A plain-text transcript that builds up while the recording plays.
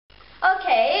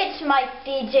Okay, it's Mike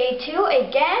DJ2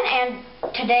 again, and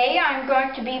today I'm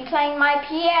going to be playing my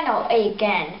piano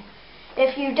again.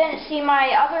 If you didn't see my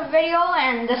other video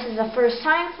and this is the first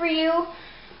time for you,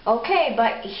 okay,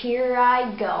 but here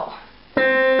I go.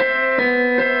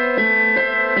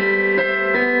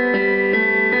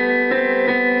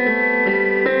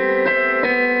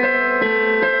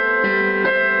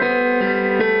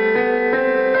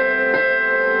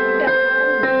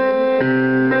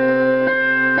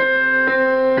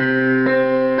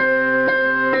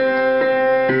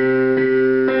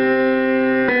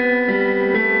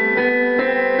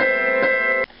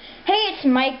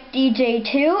 Mike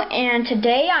DJ2, and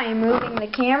today I am moving the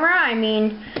camera.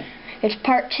 It's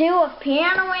part 2 of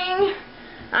pianoing.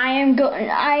 I am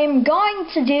going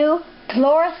to do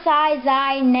Glorify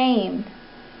Thy Name.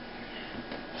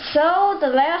 So the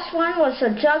last one was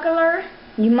a juggler.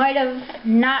 You might have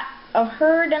not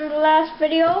heard in the last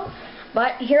video,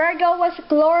 but here I go with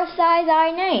Glorify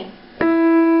Thy Name.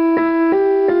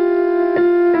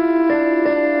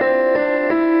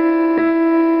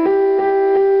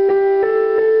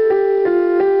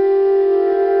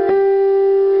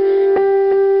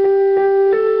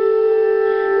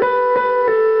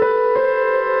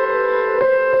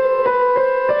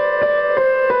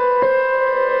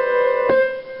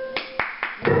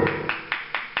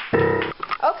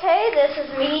 Okay, this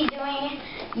is me doing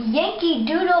Yankee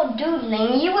Doodle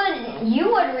doodling. You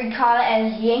would recall it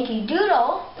as Yankee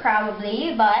Doodle,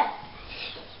 probably, but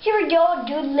here we go,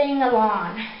 doodling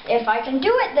along. If I can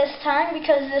do it this time,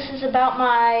 because this is about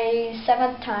my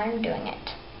 7th time doing it.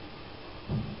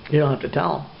 You don't have to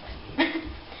tell them.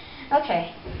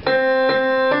 Okay.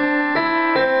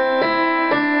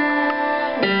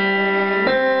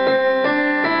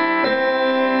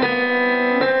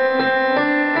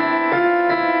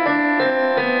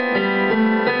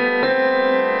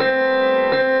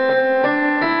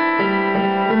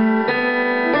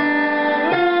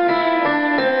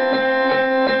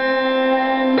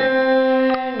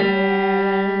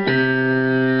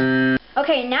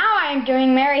 Okay, now I'm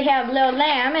doing Mary Had a Little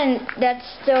Lamb, and that's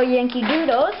still Yankee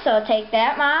Doodle, so take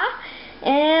that, Ma,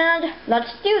 and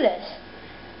let's do this.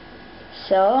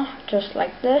 So, just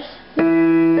like this.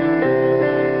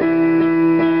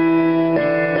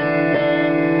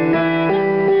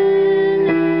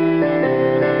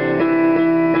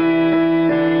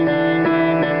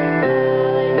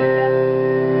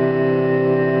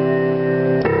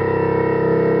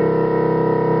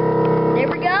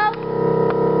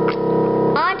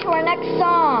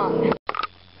 Song.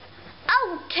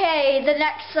 Okay, the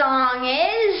next song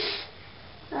is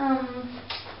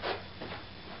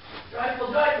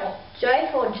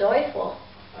joyful,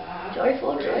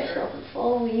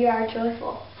 we are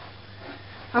joyful.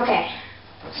 Okay,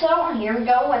 so here we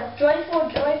go with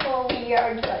joyful, we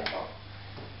are joyful.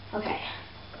 Okay.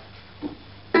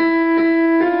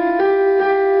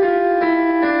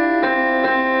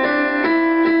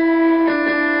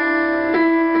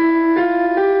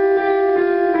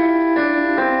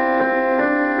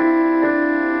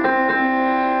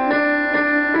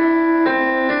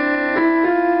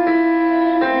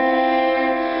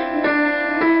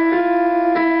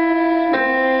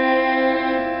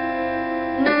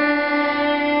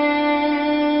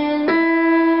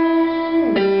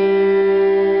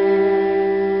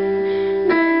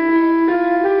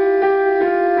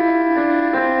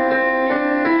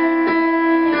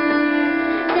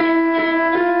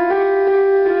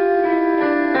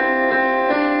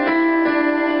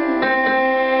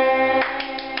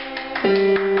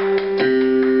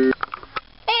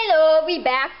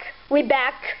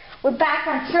 We're back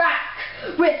on track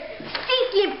with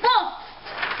Stinky Folks.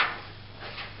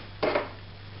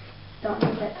 Don't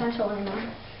need that pencil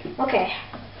anymore. Okay,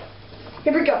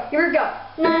 here we go.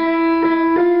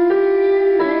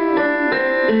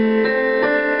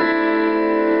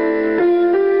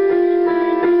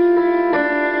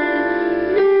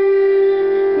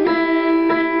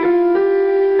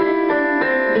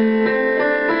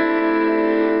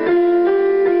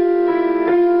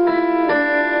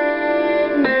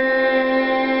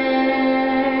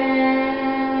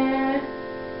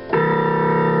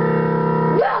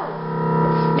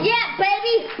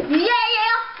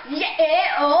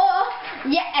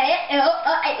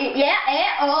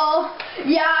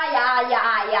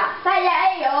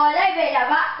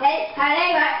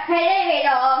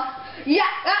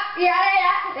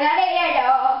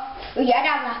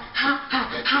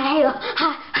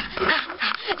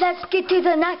 Let's get to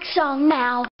the next song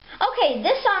now. Okay,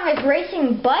 this song is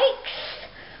Racing Bikes.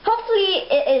 Hopefully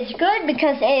it is good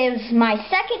because it is my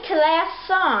second to last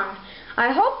song.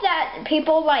 I hope that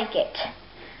people like it.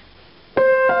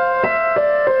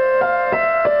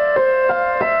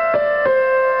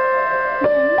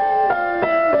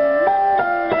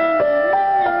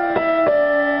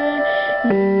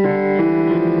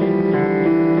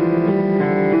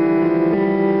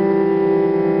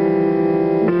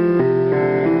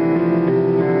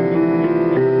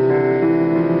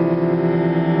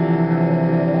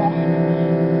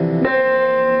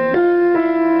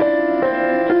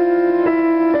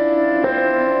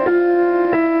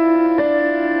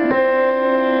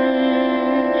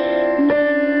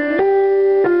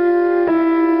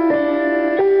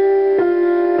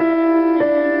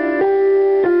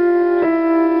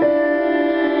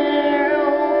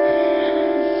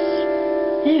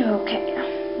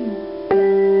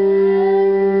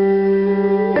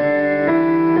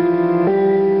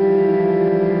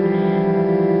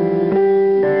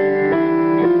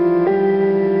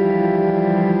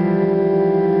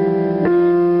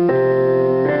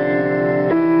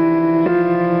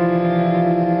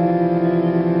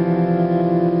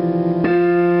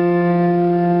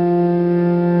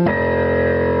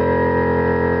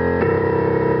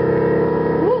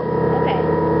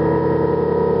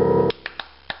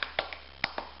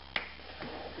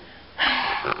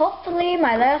 hopefully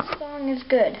my last song is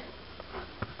good.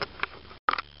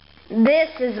 This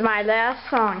is my last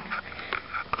song.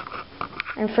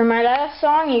 And for my last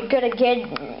song, you get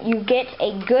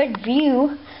a good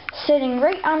view sitting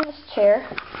right on this chair.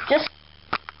 Just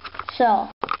so.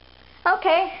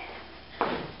 Okay.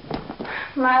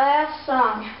 My last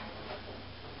song.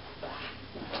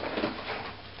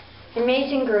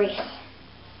 Amazing Grace.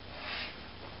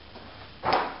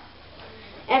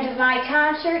 And my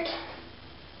concert,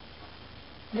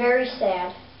 very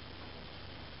sad.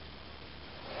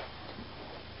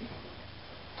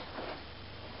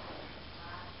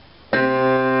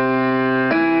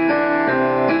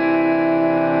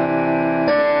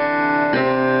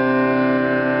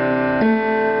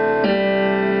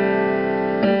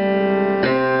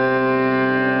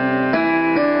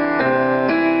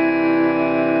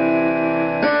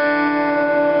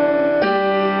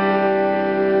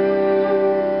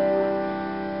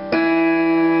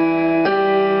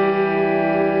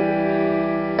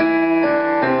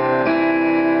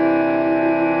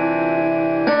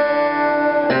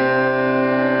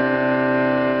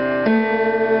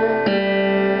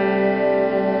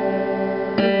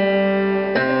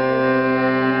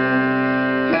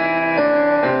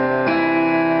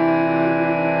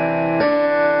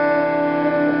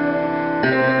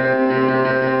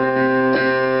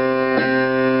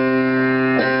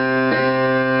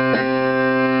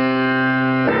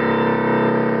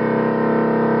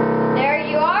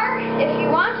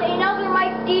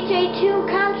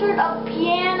 Of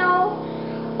piano,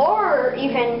 or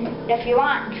even if you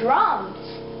want drums,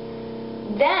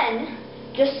 then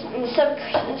just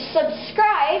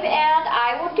subscribe and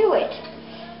I will do it.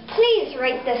 Please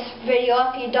rate this video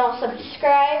if you don't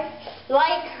subscribe.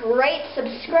 Like, rate,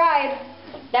 subscribe.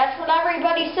 That's what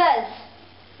everybody says.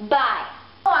 Bye.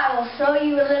 I will show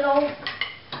you a little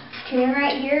tune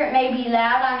right here. It may be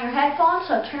loud on your headphones,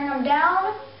 so turn them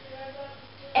down.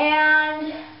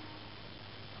 And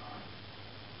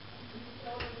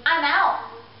I'm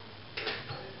out.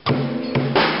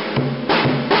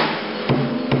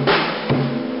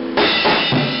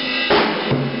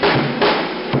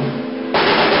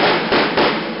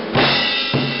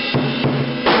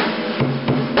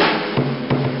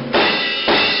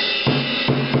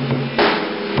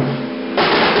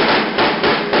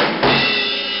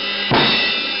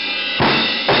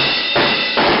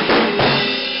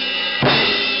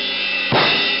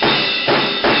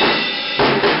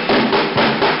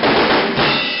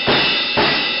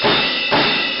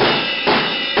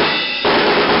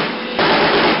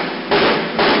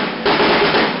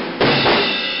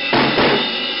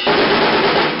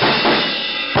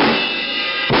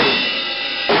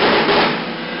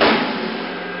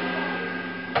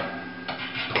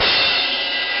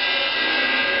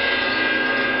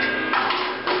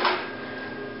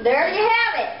 There you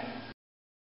have it.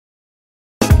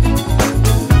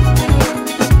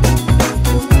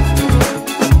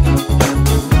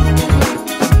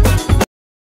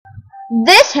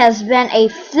 This has been a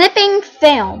flipping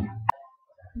film.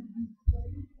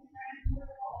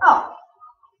 Oh,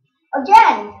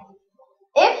 again,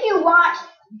 if you want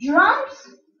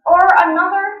drums or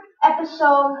another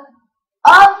episode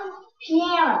of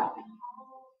piano,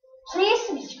 please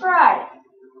subscribe.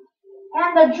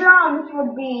 And the drums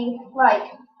would be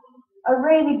like a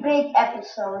really big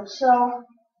episode. So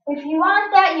if you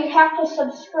want that, you have to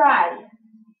subscribe.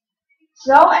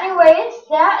 So anyways,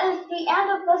 that is the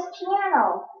end of this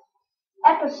piano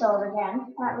episode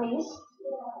again, at least.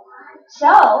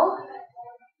 So,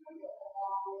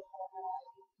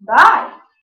 bye.